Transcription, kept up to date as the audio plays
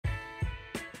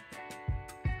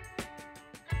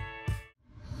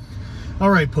All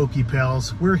right,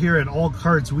 PokePals, we're here at All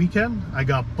Cards Weekend. I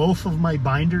got both of my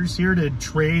binders here to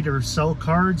trade or sell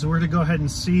cards. We're to go ahead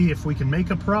and see if we can make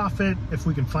a profit, if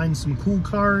we can find some cool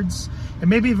cards, and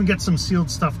maybe even get some sealed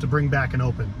stuff to bring back and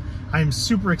open. I am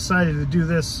super excited to do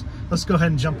this. Let's go ahead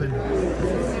and jump in.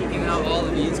 Picking out all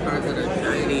of these cards that are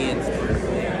shiny and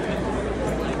sparkly.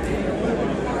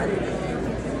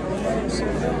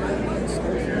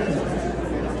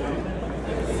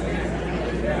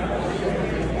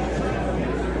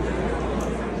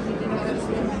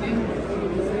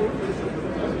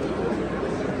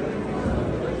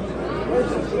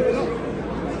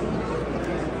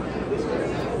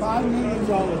 $5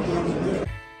 million.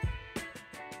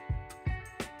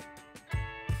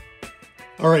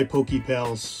 All right,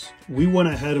 PokePals, we went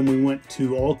ahead and we went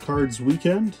to All Cards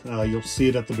Weekend. You'll see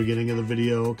it at the beginning of the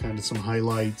video, kind of some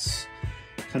highlights,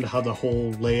 kind of how the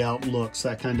whole layout looks,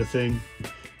 that kind of thing.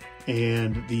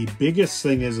 And the biggest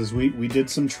thing is we did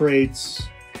some trades.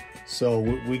 So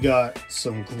we got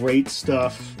some great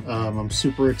stuff. I'm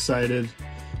super excited.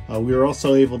 We were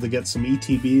also able to get some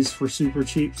ETBs for super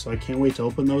cheap, so I can't wait to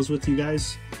open those with you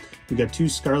guys. We got 2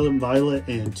 Scarlet Violet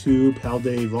and 2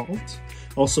 Paldea Evolved.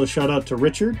 Also, shout out to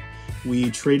Richard. We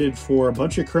traded for a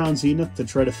bunch of Crown Zenith to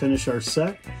try to finish our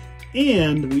set.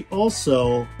 And we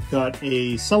also got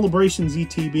a Celebrations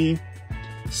ETB.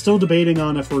 Still debating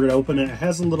on if we're going to open it. It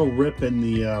has a little rip in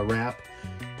the wrap.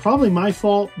 Probably my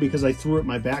fault because I threw it in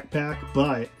my backpack,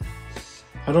 but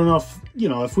I don't know if,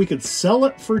 if we could sell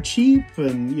it for cheap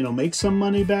and, make some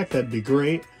money back, that'd be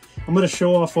great. I'm going to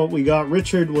show off what we got.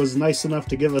 Richard was nice enough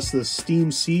to give us this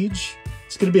Steam Siege.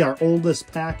 It's going to be our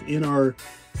oldest pack in our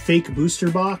fake booster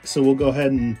box, so we'll go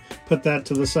ahead and put that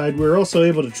to the side. We're also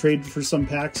able to trade for some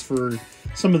packs for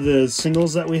some of the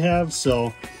singles that we have,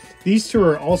 so these 2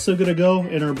 are also going to go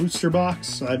in our booster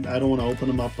box. I don't want to open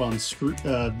them up on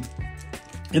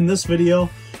in this video.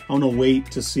 I want to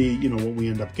wait to see, what we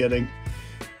end up getting.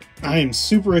 I am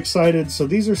super excited. So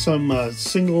these are some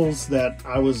singles that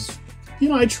I was,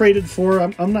 I traded for.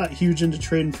 I'm not huge into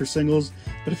trading for singles,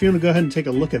 but if you want to go ahead and take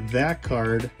a look at that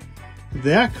card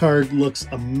looks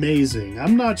amazing.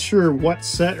 I'm not sure what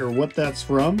set or what that's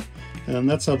from, and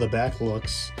that's how the back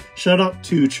looks. Shout out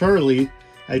to Charlie.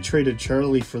 I traded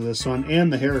Charlie for this one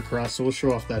and the Heracross, so we'll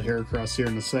show off that Heracross here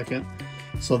in a second.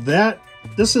 So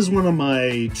this is one of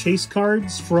my chase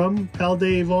cards from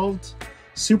Paldea Evolved.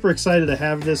 Super excited to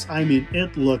have this. I mean,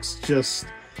 it looks just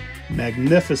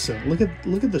magnificent. Look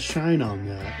at the shine on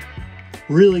that.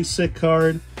 Really sick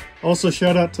card. Also,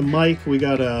 shout out to Mike. We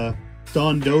got a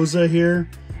Dondoza here.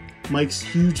 Mike's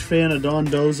huge fan of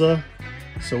Dondoza.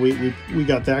 So we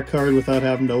got that card without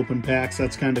having to open packs.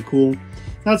 That's kind of cool.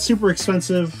 Not super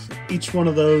expensive. Each one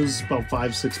of those about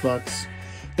 $5-6 bucks.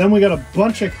 Then we got a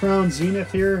bunch of Crown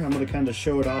Zenith here. I'm going to kind of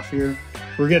show it off here.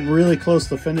 We're getting really close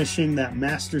to finishing that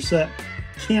master set.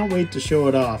 Can't wait to show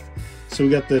it off. So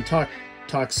we got the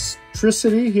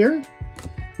Toxtricity here.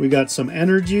 We got some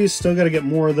energies. Still got to get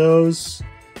more of those.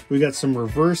 We got some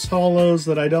reverse hollows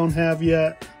that I don't have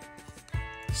yet.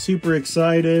 Super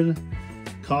excited.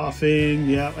 Coughing.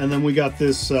 Yeah. And then we got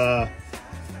this. So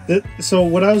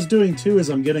what I was doing too is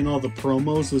I'm getting all the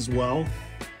promos as well.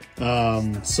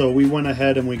 So we went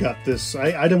ahead and we got this.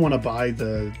 I didn't want to buy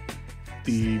the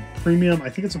premium. I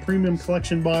think it's a premium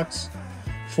collection box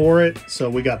for it. So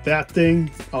we got that thing.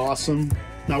 Awesome.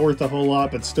 Not worth a whole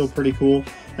lot, but still pretty cool.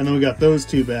 And then we got those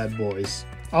 2 bad boys.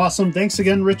 Awesome. Thanks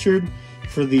again, Richard,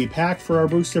 for the pack for our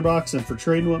booster box and for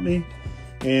trading with me.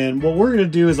 And what we're going to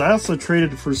do is I also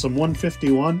traded for some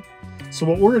 151. So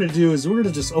what we're going to do is we're going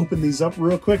to just open these up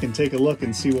real quick and take a look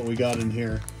and see what we got in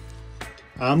here.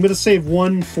 I'm going to save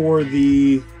one for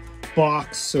the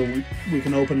box so we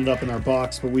can open it up in our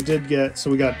box, but we did get,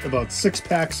 so we got about 6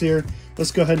 packs here.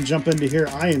 Let's go ahead and jump into here.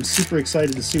 I am super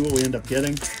excited to see what we end up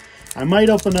getting. I might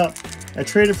open up, I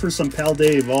traded for some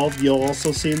Paldea Evolved, you'll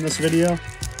also see in this video.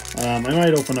 I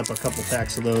might open up a couple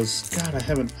packs of those. God, I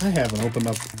haven't opened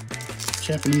up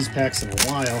Japanese packs in a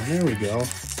while. Here we go.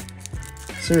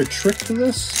 Is there a trick to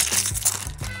this?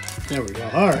 There we go.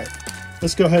 All right.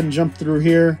 Let's go ahead and jump through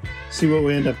here, see what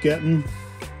we end up getting.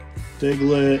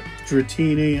 Diglett,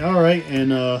 Dratini, all right,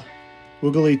 and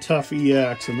Wigglytuff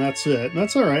EX, and that's it.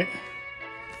 That's all right.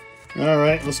 All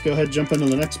right, let's go ahead and jump into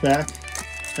the next pack.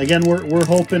 Again, we're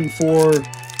hoping for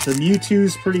the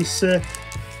Mewtwo's pretty sick.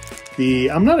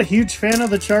 I'm not a huge fan of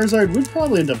the Charizard. We'd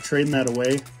probably end up trading that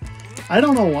away. I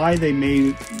don't know why they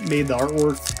made the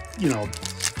artwork,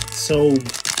 so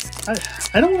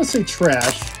I don't want to say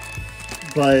trash,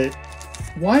 but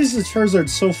why is the Charizard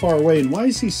so far away, and why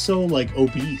is he so, like,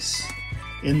 obese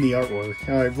in the artwork?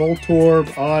 All right,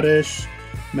 Voltorb, Oddish,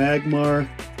 Magmar.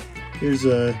 Here's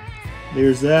a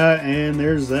There's that, and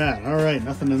there's that. All right,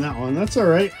 nothing in that one. That's all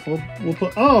right. We'll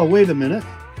put. Oh, wait a minute.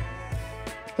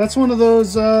 That's one of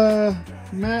those.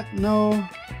 Matt, no,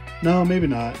 maybe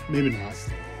not. Maybe not.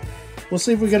 We'll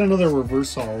see if we get another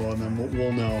reverse holo, and then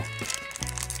we'll know.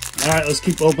 All right, let's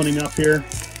keep opening up here.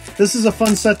 This is a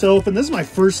fun set to open. This is my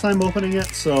first time opening it,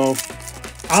 so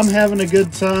I'm having a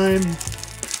good time.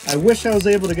 I wish I was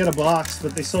able to get a box,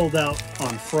 but they sold out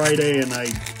on Friday, and I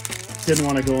didn't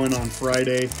want to go in on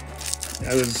Friday.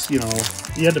 I was, you know,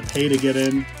 you had to pay to get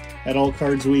in at All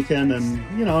Cards Weekend, and,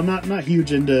 you know, not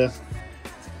huge into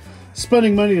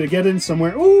spending money to get in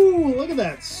somewhere. Ooh, look at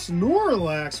that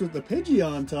Snorlax with the Pidgey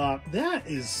on top. That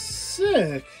is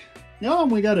sick. Oh,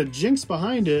 and we got a Jinx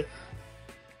behind it.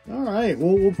 All right,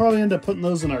 we'll probably end up putting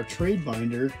those in our trade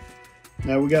binder.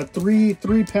 Now we got three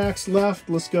packs left.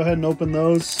 Let's go ahead and open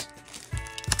those.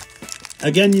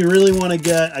 Again, you really want to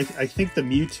get, I think the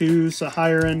Mewtwo's a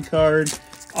higher end card.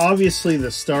 Obviously the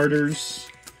starters.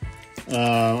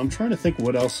 I'm trying to think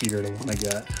what else you're going to want to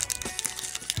get.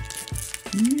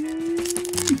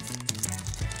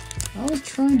 I was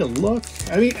trying to look.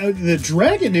 I mean, the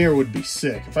Dragonair would be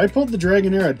sick. If I pulled the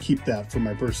Dragonair, I'd keep that for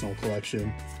my personal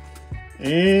collection.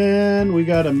 And we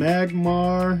got a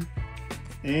Magmar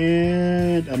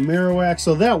and a Marowak.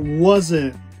 So that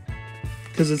wasn't,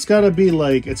 because it's got to be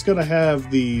like, it's got to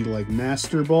have the like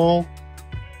Master Ball.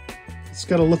 It's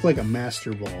got to look like a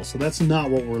Master Ball. So that's not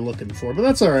what we're looking for, but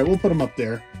that's all right. We'll put them up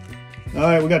there. All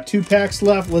right, we got 2 packs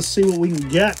left. Let's see what we can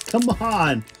get. Come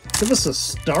on. Give us a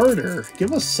starter.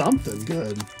 Give us something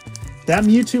good. That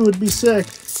Mewtwo would be sick.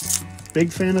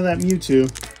 Big fan of that Mewtwo.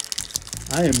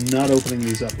 I am not opening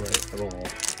these up right at all.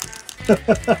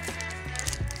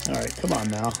 All right, come on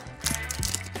now.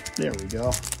 There we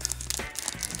go.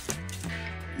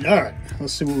 All right,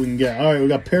 let's see what we can get. All right, we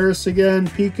got Paris again,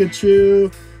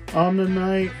 Pikachu,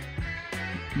 Omnanite,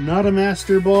 not a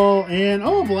Master Ball, and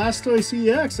oh, Blastoise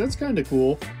EX. That's kind of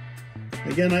cool.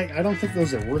 Again, I don't think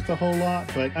those are worth a whole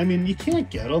lot, but I mean, you can't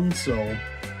get them, so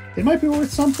they might be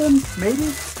worth something,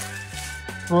 maybe.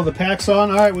 Throw the packs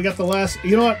on. All right, we got the last.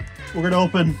 You know what? We're going to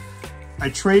open. I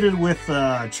traded with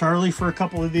Charlie for a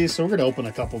couple of these, so we're going to open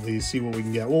a couple of these, see what we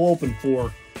can get. We'll open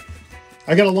 4.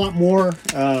 I got a lot more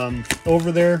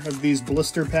over there of these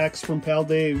blister packs from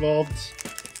Pal-Day Evolved.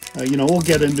 You know, we'll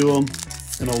get into them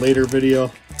in a later video.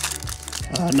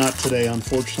 Not today,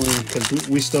 unfortunately, because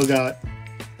we still got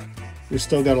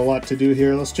a lot to do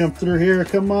here. Let's jump through here.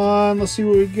 Come on, let's see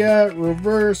what we got.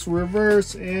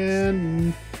 Reverse,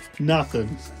 and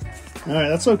nothing. All right,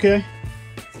 that's okay.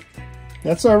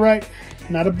 That's all right.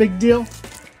 Not a big deal.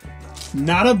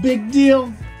 Not a big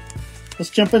deal.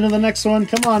 Let's jump into the next one.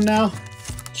 Come on now.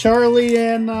 Charlie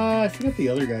and I forget the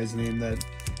other guy's name. I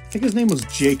think his name was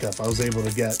Jacob. I was able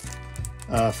to get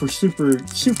for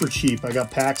super cheap. I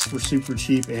got packs for super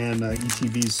cheap and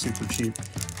ETBs super cheap.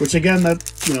 Which again,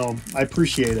 that, you know, I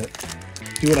appreciate it.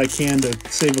 Do what I can to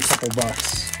save a couple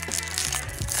bucks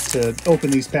to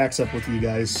open these packs up with you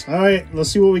guys. All right,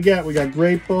 let's see what we got. We got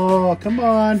Great Ball. Come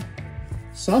on.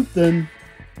 Something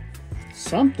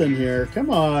here. Come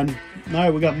on. All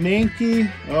right, we got Mankey.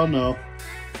 Oh, no.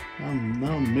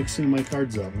 Now I'm mixing my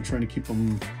cards up. I'm trying to keep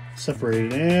them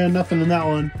separated. And nothing in that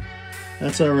one.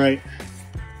 That's all right.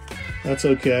 That's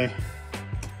okay.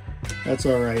 That's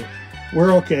all right.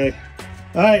 We're okay.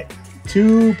 All right.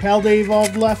 2 Pal-Day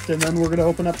Evolved left, and then we're going to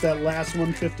open up that last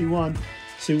 151.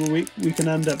 See what we can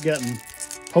end up getting.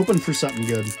 Hoping for something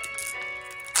good.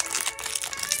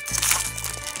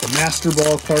 The Master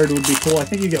Ball card would be cool. I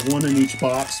think you get 1 in each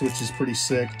box, which is pretty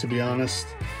sick, to be honest.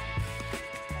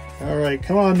 All right,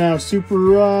 come on now. Super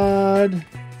Rod,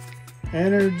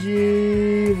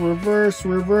 Energy,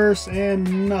 reverse,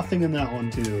 and nothing in that one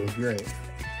too. Great.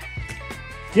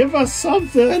 Give us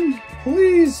something,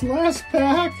 please. Last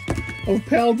pack of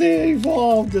Pal-Day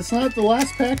Evolved. It's not the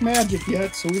last pack magic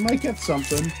yet, so we might get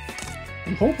something.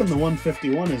 I'm hoping the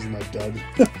 151 isn't a dud.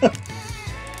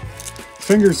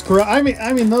 Fingers crossed. I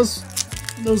mean those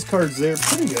cards there,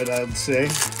 pretty good, I would say.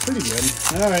 Pretty good.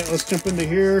 All right, let's jump into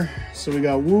here. So we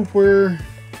got Wooper.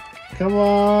 Come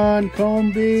on,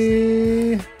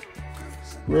 Combi.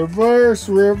 Reverse,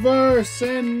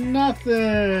 and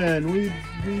nothing.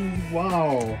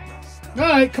 Wow. All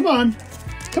right, come on.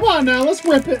 Come on now, let's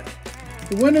rip it.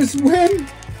 The winners win,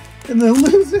 and the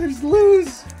losers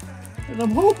lose. And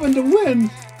I'm hoping to win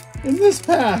in this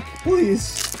pack,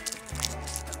 please.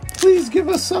 Please give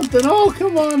us something. Oh,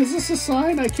 come on. Is this a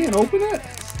sign? I can't open it?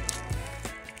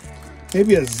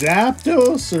 Maybe a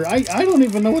Zapdos? Or I don't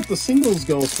even know what the singles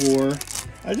go for.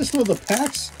 I just know the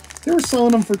packs. They were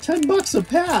selling them for 10 bucks a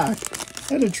pack.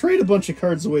 I had to trade a bunch of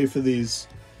cards away for these.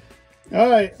 All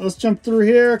right, let's jump through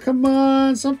here. Come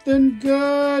on, something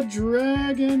good.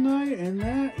 Dragonite, and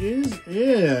that is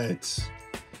it.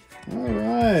 All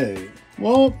right.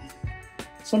 Well,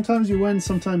 sometimes you win,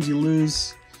 sometimes you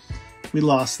lose. We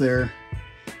lost there.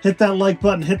 Hit that like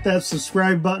button, hit that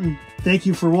subscribe button. Thank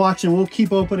you for watching. We'll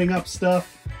keep opening up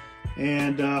stuff.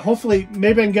 And hopefully,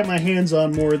 maybe I can get my hands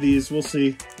on more of these. We'll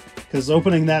see. Because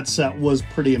opening that set was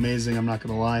pretty amazing, I'm not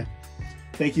going to lie.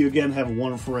 Thank you again. Have a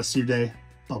wonderful rest of your day.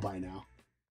 Bye-bye now.